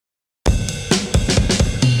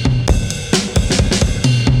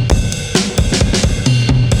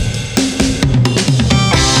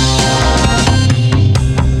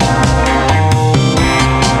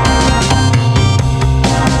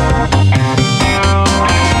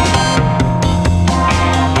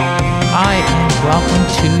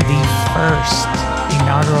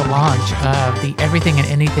the Everything and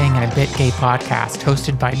Anything and a Bit Gay podcast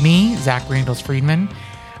hosted by me, Zach Friedman.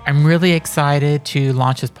 I'm really excited to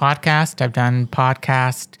launch this podcast. I've done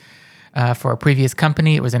podcast for a previous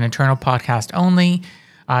company. It was an internal podcast only.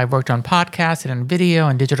 I worked on podcasts and on video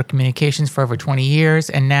and digital communications for over 20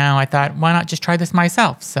 years. And now I thought, why not just try this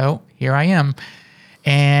myself? So here I am.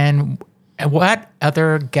 And what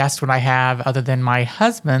other guest would I have other than my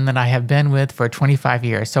husband that I have been with for 25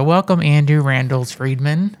 years? So welcome, Andrew Randalls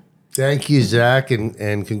Friedman. Thank you, Zach,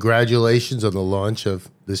 and congratulations on the launch of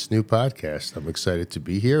this new podcast. I'm excited to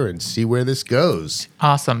be here and see where this goes.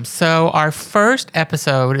 Awesome. So our first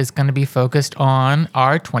episode is going to be focused on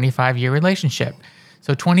our 25-year relationship.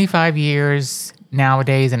 So 25 years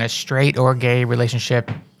nowadays in a straight or gay relationship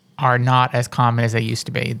are not as common as they used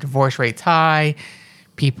to be. Divorce rate's high,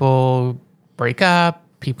 people break up,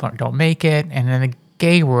 people don't make it, and in the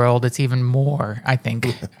gay world, it's even more, I think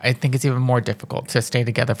it's even more difficult to stay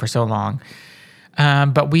together for so long.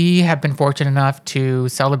 But we have been fortunate enough to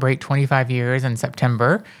celebrate 25 years in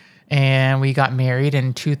September, and we got married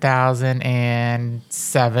in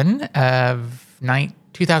 2007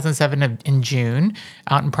 in June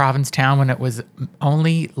out in Provincetown when it was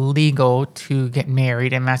only legal to get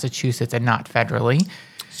married in Massachusetts and not federally.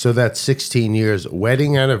 So that's 16 years,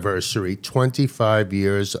 wedding anniversary, 25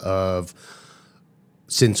 years of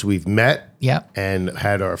since we've met and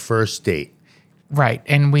had our first date. Right.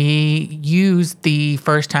 And we used the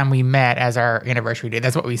first time we met as our anniversary date.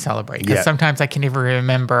 That's what we celebrate. Because sometimes I can never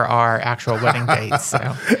remember our actual wedding dates.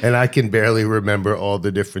 So. And I can barely remember all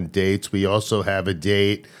the different dates. We also have a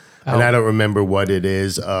date, and I don't remember what it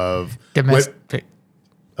is, of domestic.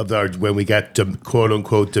 When we got quote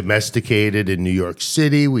unquote domesticated in New York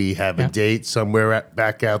City. We have a date somewhere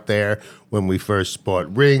back out there when we first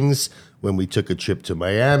bought rings, when we took a trip to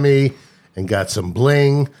Miami and got some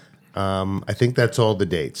bling. I think that's all the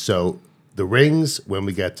dates. So the rings, when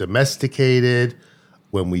we got domesticated,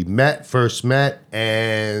 when we first met,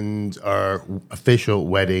 and our official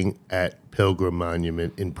wedding at Pilgrim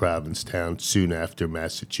Monument in Provincetown soon after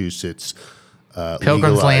Massachusetts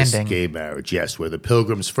Pilgrim's legalized Landing. Gay marriage. Yes, where the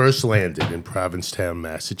Pilgrims first landed in Provincetown,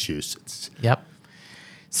 Massachusetts. Yep.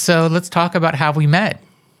 So let's talk about how we met.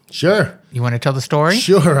 Sure. You want to tell the story?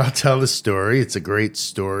 Sure, I'll tell the story. It's a great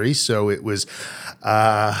story. So it was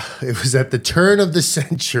at the turn of the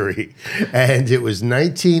century, and it was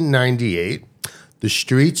 1998. The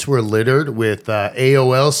streets were littered with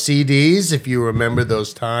AOL CDs, if you remember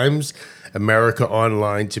those times. America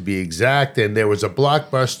Online, to be exact, and there was a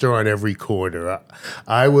Blockbuster on every corner.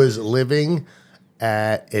 I was living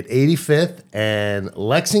at 85th and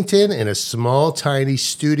Lexington in a small, tiny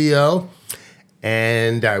studio.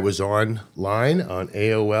 And I was online on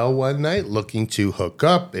AOL one night looking to hook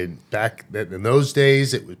up. And back in those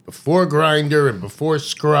days, it was before Grindr and before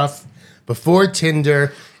Scruff, before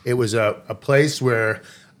Tinder. It was a place where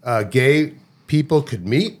gay people could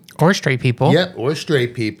meet. Or straight people. Yep, or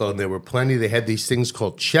straight people. And there were plenty. They had these things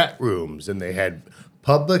called chat rooms. And they had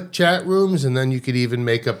public chat rooms. And then you could even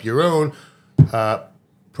make up your own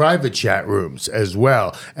private chat rooms as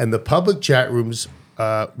well. And the public chat rooms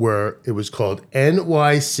it was called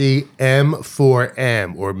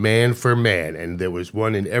NYCM4M, or Man for Man, and there was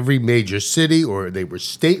one in every major city, or they were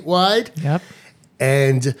statewide. Yep.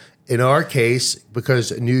 And in our case,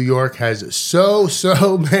 because New York has so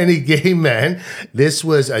many gay men, this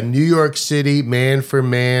was a New York City Man for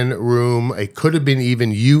Man room. It could have been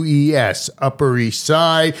even UES, Upper East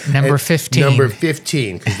Side. Number 15. Number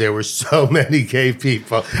 15, because there were so many gay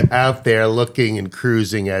people out there looking and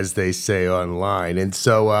cruising, as they say online. And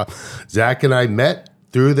so Zach and I met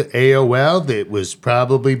through the AOL. It was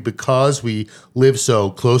probably because we lived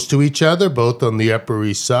so close to each other, both on the Upper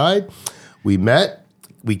East Side. We met.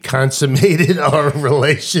 We consummated our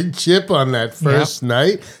relationship on that first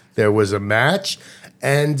night. There was a match,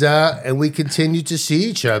 and we continued to see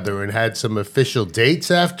each other and had some official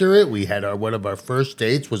dates after it. We had one of our first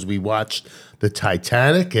dates was we watched the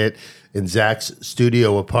Titanic in Zach's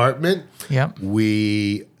studio apartment. Yep.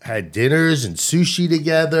 We had dinners and sushi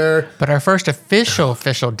together. But our first official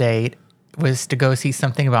date was to go see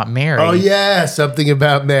Something About Mary. Oh, yeah, Something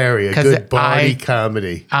About Mary, a good Barney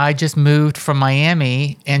comedy. I just moved from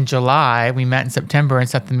Miami in July. We met in September, and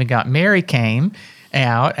Something About Mary came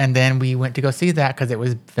out, and then we went to go see that because it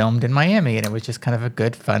was filmed in Miami, and it was just kind of a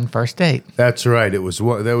good, fun first date. That's right. That was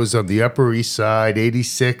on the Upper East Side,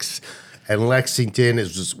 86, and Lexington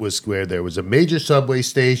was where there was a major subway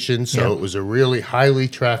station, so it was a really highly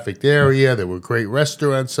trafficked area. There were great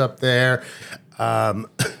restaurants up there.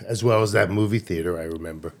 As well as that movie theater, I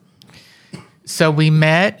remember. So we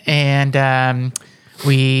met, and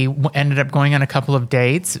we ended up going on a couple of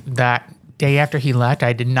dates that day after he left,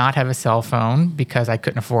 I did not have a cell phone because I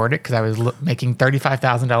couldn't afford it because I was making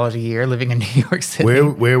 $35,000 a year living in New York City.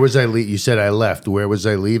 Where was I? You said I left. Where was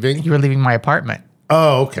I leaving? You were leaving my apartment.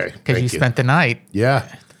 Oh, okay. Because you spent the night. Yeah.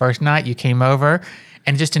 The first night you came over.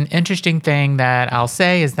 And just an interesting thing that I'll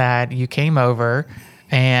say is that you came over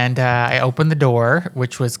and I opened the door,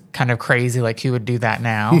 which was kind of crazy. Like, who would do that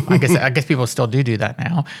now? I guess people still do that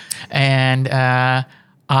now. And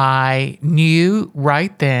I knew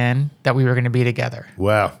right then that we were going to be together.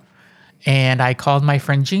 Wow. And I called my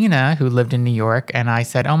friend Gina, who lived in New York, and I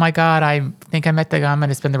said, "Oh my God, I think I met the guy I'm going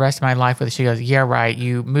to spend the rest of my life with." She goes, "Yeah, right.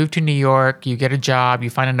 You move to New York, you get a job, you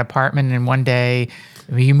find an apartment, and one day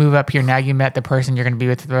you move up here. Now you met the person you're going to be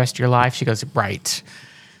with for the rest of your life." She goes, "Right."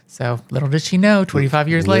 So little did she know, 25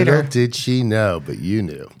 years later. Little did she know, but you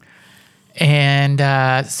knew. And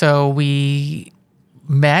so we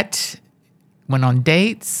met, went on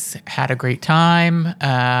dates, had a great time.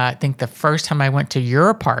 I think the first time I went to your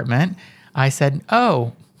apartment, I said,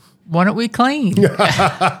 "Oh, why don't we clean?"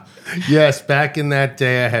 Yes, back in that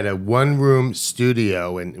day, I had a one-room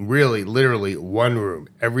studio, and really, literally one room.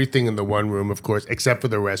 Everything in the one room, of course, except for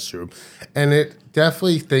the restroom. And it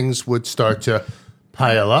definitely, things would start to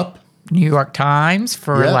pile up. New York Times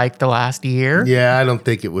for like the last year. Yeah, I don't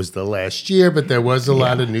think it was the last year, but there was a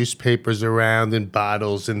lot of newspapers around and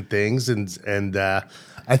bottles and things. And I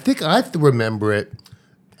think I have to remember it.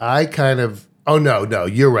 I kind of, oh, no,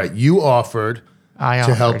 you're right. You offered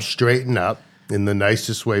to help straighten up in the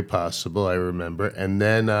nicest way possible, I remember. And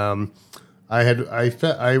then I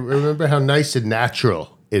remember how nice and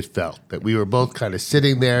natural it felt, that we were both kind of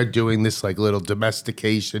sitting there doing this like little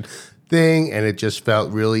domestication thing, and it just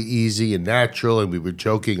felt really easy and natural, and we were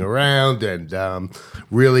joking around and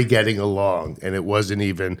really getting along. And it wasn't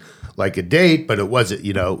even like a date, but it wasn't,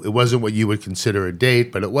 it wasn't what you would consider a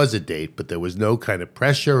date, but it was a date. But there was no kind of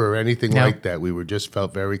pressure or anything like that. We just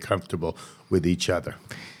felt very comfortable with each other.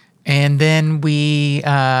 And then we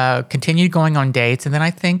continued going on dates. And then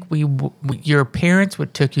I think your parents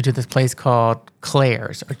took you to this place called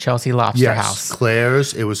Claire's or Chelsea Lobster House. Yes,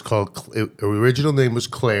 Claire's. It was called, the original name was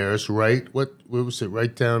Claire's, right? Where was it?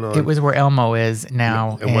 Right down on? It was where Elmo is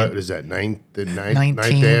now. And what is that, 9th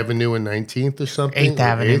Avenue and 19th or something? 8th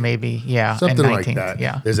Avenue, maybe. Yeah. Something and 19th, like that.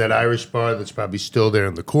 Yeah. There's that Irish bar that's probably still there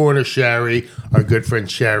in the corner. Sherry, our good friend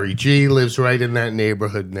Sherry G, lives right in that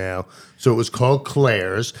neighborhood now. So it was called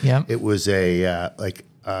Claire's. Yep. It was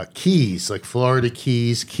Keys, like Florida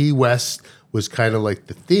Keys. Key West was kind of like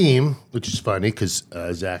the theme, which is funny because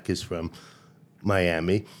Zach is from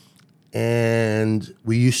Miami. And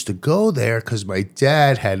we used to go there because my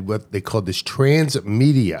dad had what they called this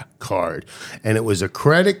transmedia card. And it was a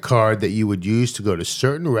credit card that you would use to go to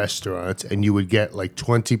certain restaurants, and you would get like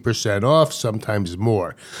 20% off, sometimes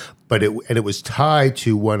more. But it was tied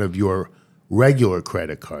to one of your regular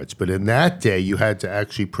credit cards. But in that day, you had to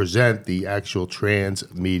actually present the actual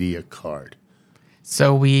transmedia card.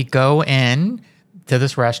 So we go in to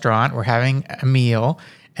this restaurant, we're having a meal,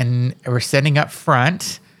 and we're sitting up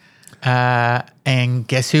front. And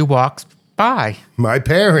guess who walks by? My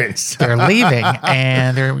parents. They're leaving,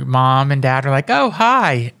 and their mom and dad are like, "Oh,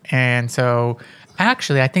 hi." And so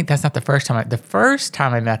actually, I think that's not the first time. The first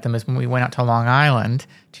time I met them is when we went out to Long Island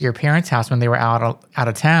to your parents' house when they were out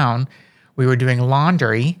of town. We were doing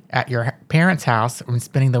laundry at your parents' house and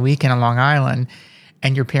spending the weekend on Long Island,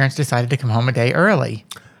 and your parents decided to come home a day early.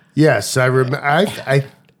 Yes, I remember.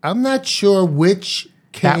 I'm not sure which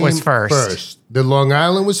came that was first. The Long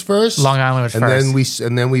Island was first. Long Island was first,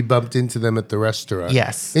 and then we bumped into them at the restaurant.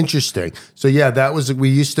 Yes, interesting. So yeah, that wasn't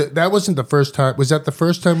the first time. Was that the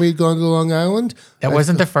first time we had gone to Long Island? That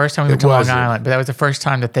wasn't the first time we went to Long Island, but that was the first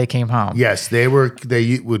time that they came home. Yes, they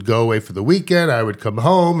would go away for the weekend. I would come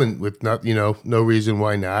home, and with no reason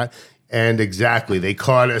why not. And exactly, they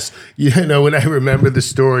caught us. When I remember the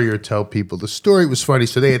story or tell people the story, it was funny.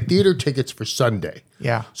 So they had theater tickets for Sunday.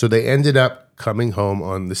 Yeah. So they ended up coming home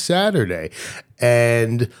on the Saturday.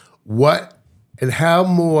 And what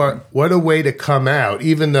a way to come out,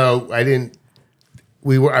 even though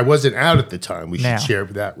I wasn't out at the time. We should share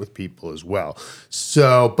that with people as well.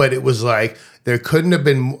 So, but it was like, there couldn't have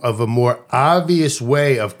been of a more obvious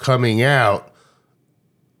way of coming out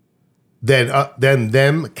than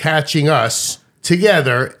them catching us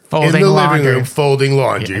together in the living room folding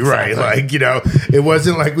laundry, right? Like, it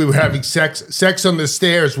wasn't like we were having sex. Sex on the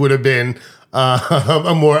stairs would have been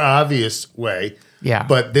a more obvious way. Yeah.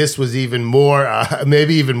 But this was even more,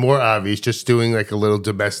 maybe even more obvious, just doing like a little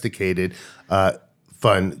domesticated,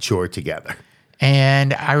 fun chore together.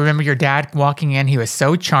 And I remember your dad walking in. He was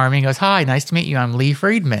so charming. He goes, "Hi, nice to meet you. I'm Lee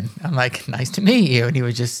Friedman." I'm like, "Nice to meet you." And he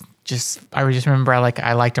was just just remember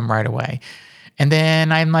I liked him right away. And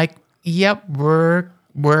then I'm like, yep, we're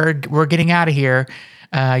getting out of here.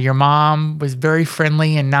 Your mom was very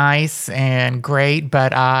friendly and nice and great,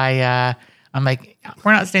 but I'm like,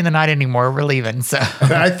 we're not staying the night anymore. We're leaving. So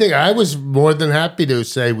I think I was more than happy to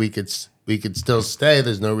say we could still stay.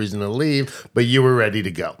 There's no reason to leave, but you were ready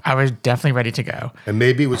to go. I was definitely ready to go. And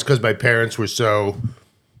maybe it was because my parents were so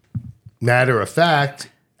matter of fact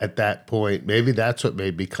at that point. Maybe that's what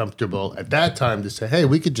made me comfortable at that time to say, hey,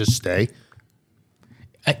 we could just stay.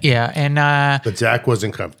 Yeah, and But Zach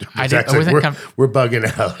wasn't comfortable. I Zach's wasn't like, we're bugging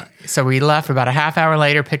out. So we left about a half hour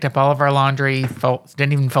later, picked up all of our laundry,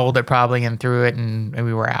 didn't even fold it probably, and threw it, and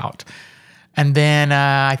we were out. And then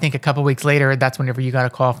I think a couple weeks later, that's whenever you got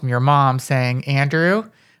a call from your mom saying, Andrew,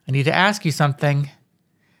 I need to ask you something.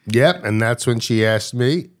 Yep, and that's when she asked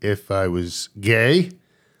me if I was gay.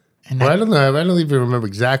 And Well, I don't know. I don't even remember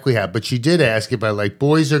exactly how, but she did ask if I like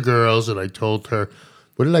boys or girls, and I told her.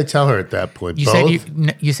 What did I tell her at that point? you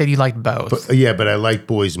Both? said you liked both. But I like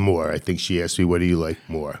boys more. I think she asked me, what do you like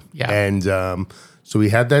more? Yeah. And so we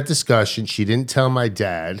had that discussion. She didn't tell my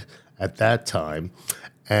dad at that time.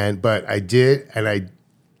 But I did.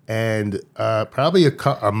 And probably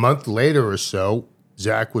a month later or so,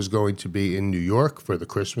 Zach was going to be in New York for the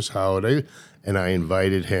Christmas holiday. And I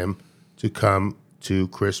invited him to come to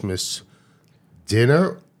Christmas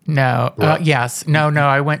dinner. No. Yes. No.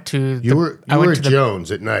 I went to. You were at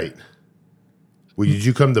Jones at night. Did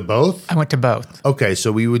you come to both? I went to both. Okay,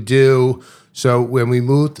 so we would do. So when we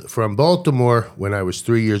moved from Baltimore, when I was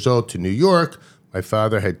 3 years old, to New York, my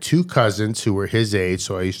father had two cousins who were his age,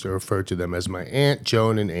 so I used to refer to them as my Aunt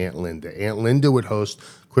Joan and Aunt Linda. Aunt Linda would host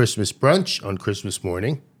Christmas brunch on Christmas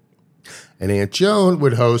morning, and Aunt Joan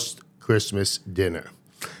would host Christmas dinner.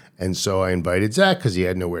 And so I invited Zach because he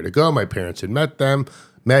had nowhere to go. My parents had met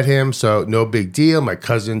him, so no big deal. My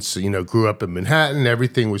cousins, grew up in Manhattan.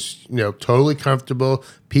 Everything was, totally comfortable,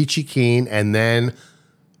 peachy keen. And then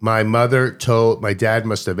my dad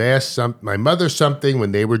must have asked my mother something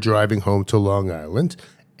when they were driving home to Long Island.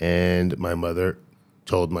 And my mother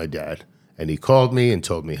told my dad. And he called me and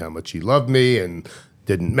told me how much he loved me and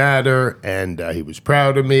didn't matter. And he was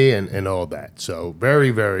proud of me and all that. So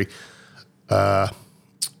very, very...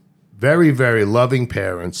 very, very loving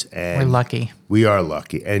parents. And we're lucky. We are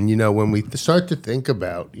lucky. And, when we start to think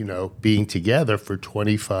about, being together for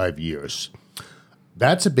 25 years,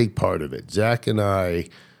 that's a big part of it. Zach and I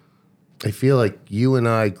feel like you and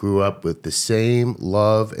I grew up with the same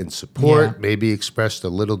love and support, maybe expressed a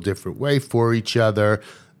little different way for each other,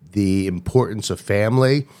 the importance of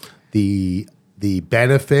family, the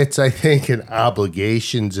benefits, I think, and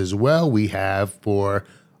obligations as well we have for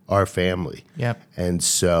our family. Yep. And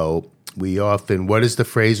so what is the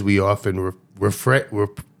phrase we often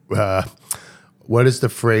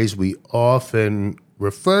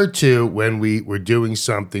refer to when we're doing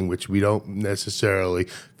something which we don't necessarily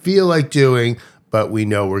feel like doing, but we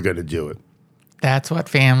know we're going to do it? That's what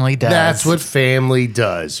family does. That's what family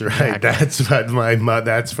does, right? Exactly.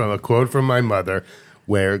 That's from a quote from my mother,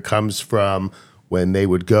 where it comes from when they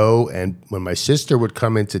would go, and when my sister would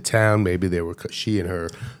come into town, maybe she and her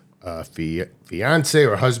fiance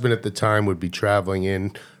or husband at the time would be traveling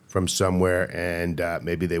in from somewhere, and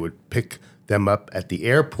maybe they would pick them up at the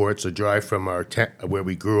airport, so drive from where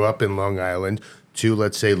we grew up in Long Island to,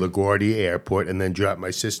 let's say, LaGuardia Airport, and then drop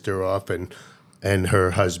my sister off and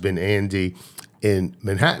her husband Andy in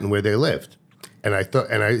Manhattan where they lived. And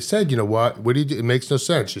I said, what do you do? It makes no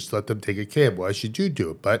sense. Just let them take a cab. Why should you do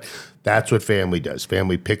it? But that's what family does.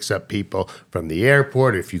 Family picks up people from the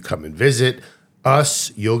airport. If you come and visit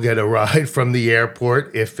us, you'll get a ride from the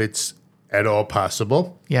airport if it's at all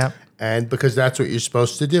possible. Yeah. And because that's what you're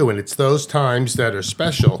supposed to do. And it's those times that are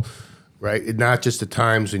special, right? Not just the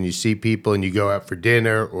times when you see people and you go out for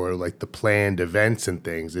dinner or like the planned events and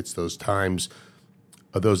things. It's those times,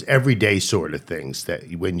 those everyday sort of things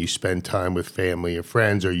that when you spend time with family and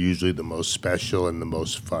friends are usually the most special and the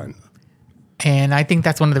most fun. And I think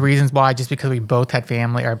that's one of the reasons why, just because we both had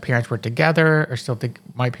family, our parents were together,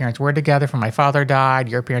 my parents were together when my father died,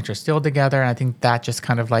 your parents are still together. And I think that just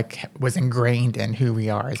kind of like was ingrained in who we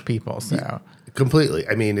are as people. So yeah, completely.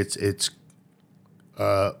 I mean, it's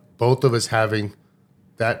both of us having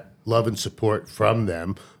that love and support from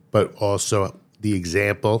them, but also the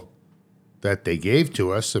example that they gave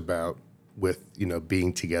to us with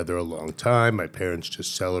being together a long time. My parents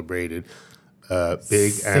just celebrated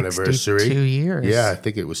big anniversary. 62 years. Yeah, I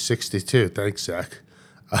think it was 62. Thanks, Zach.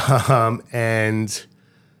 And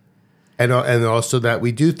also that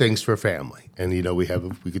we do things for family. And,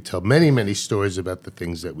 we could tell many, many stories about the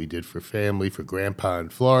things that we did for family, for Grandpa in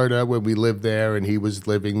Florida when we lived there and he was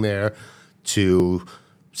living there, to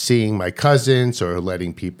seeing my cousins or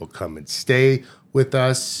letting people come and stay with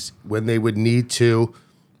us when they would need to.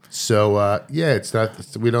 So, it's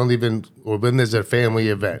not, we don't even, or when there's a family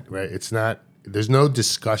event, right? It's not, there's no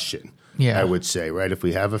discussion, I would say, right? If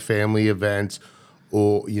we have a family event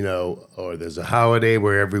or, or there's a holiday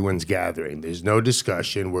where everyone's gathering, there's no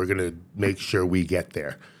discussion. We're going to make sure we get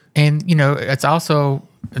there. And, it's also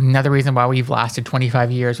another reason why we've lasted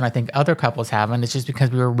 25 years and I think other couples haven't. It's just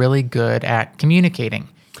because we were really good at communicating,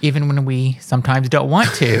 even when we sometimes don't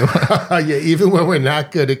want to. Yeah, even when we're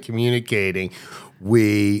not good at communicating,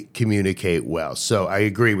 we communicate well. So I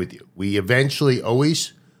agree with you. We eventually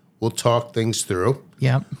always will talk things through.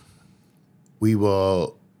 Yep. We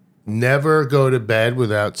will never go to bed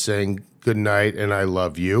without saying good night and I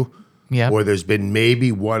love you. Yep. Or there's been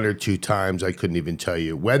maybe 1 or 2 times, I couldn't even tell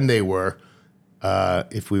you when they were,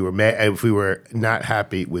 if we were not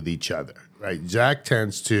happy with each other, right? Zach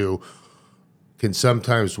can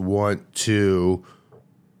sometimes want to.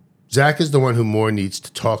 Zach is the one who more needs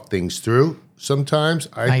to talk things through. Sometimes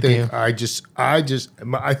I think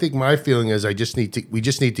my feeling is we just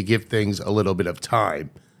need to give things a little bit of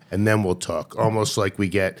time and then we'll talk. Almost like we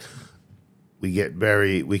can get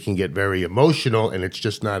very emotional and it's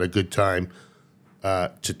just not a good time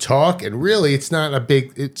to talk. And really it's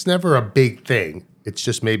never a big thing. It's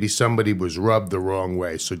just maybe somebody was rubbed the wrong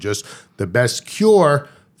way. So just the best cure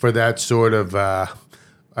for that sort of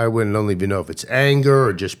I don't even know if it's anger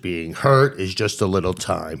or just being hurt, is just a little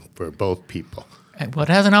time for both people. Well, it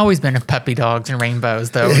hasn't always been puppy dogs and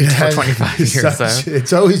rainbows, though, for 25 years.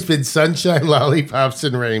 It's always been sunshine, lollipops,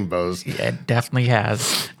 and rainbows. Yeah, it definitely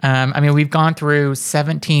has. We've gone through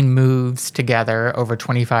 17 moves together over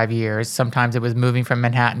 25 years. Sometimes it was moving from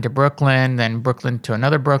Manhattan to Brooklyn, then Brooklyn to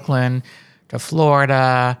another Brooklyn, to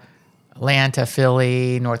Florida, Atlanta,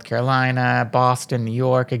 Philly, North Carolina, Boston, New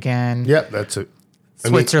York again. Yep, that's it.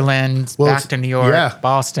 Switzerland, back to New York,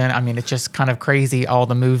 Boston. It's just kind of crazy, all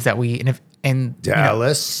the moves that we...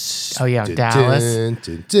 Dallas.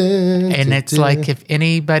 Dallas. And it's like if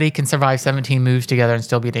anybody can survive 17 moves together and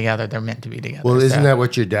still be together, they're meant to be together. Well, isn't that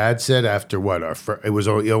what your dad said after what? It was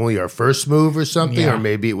only our first move or something? Yeah. Or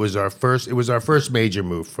maybe it was our first major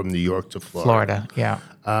move from New York to Florida. Yeah.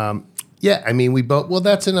 We both... Well,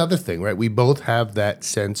 that's another thing, right? We both have that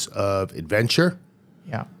sense of adventure.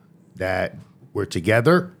 Yeah. That... we're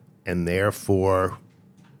together, and therefore,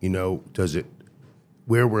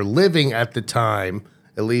 where we're living at the time,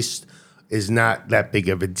 at least, is not that big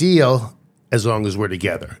of a deal as long as we're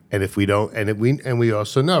together. And if we don't, and we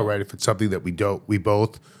also know, right, if it's something that we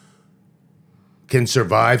both can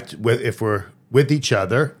survive with, if we're with each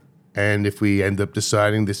other, and if we end up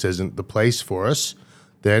deciding this isn't the place for us,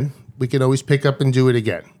 then we can always pick up and do it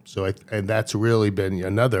again. So, and that's really been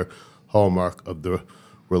another hallmark of the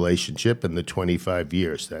relationship in the 25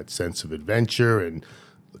 years, that sense of adventure and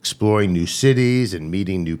exploring new cities and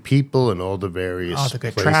meeting new people and all the various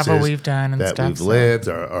good places travel we've done and that stuff, we've lived,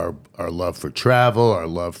 our love for travel, our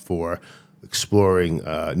love for exploring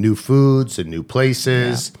new foods and new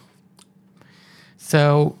places. Yeah.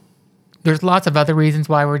 So there's lots of other reasons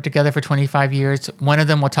why we're together for 25 years. One of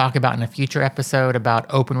them we'll talk about in a future episode about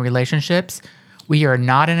open relationships. We are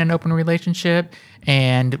not in an open relationship,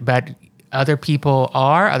 but other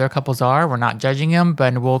couples are. We're not judging them,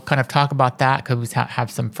 but we'll kind of talk about that because we have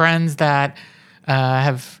some friends that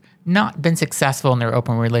have not been successful in their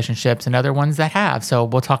open relationships and other ones that have. So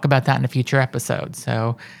we'll talk about that in a future episode.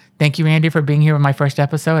 So thank you, Andy, for being here in my first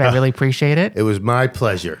episode. I really appreciate it. It was my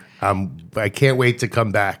pleasure. I can't wait to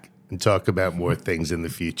come back and talk about more things in the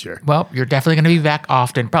future. Well, you're definitely going to be back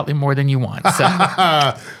often, probably more than you want.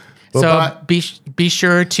 So. So be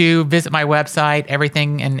sure to visit my website,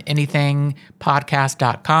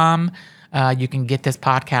 everythingandanythingpodcast.com. You can get this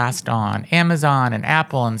podcast on Amazon and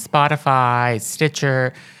Apple and Spotify,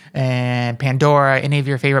 Stitcher, and Pandora, any of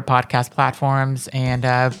your favorite podcast platforms. And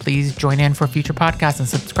please join in for future podcasts and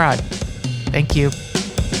subscribe. Thank you.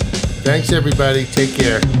 Thanks, everybody. Take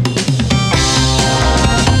care.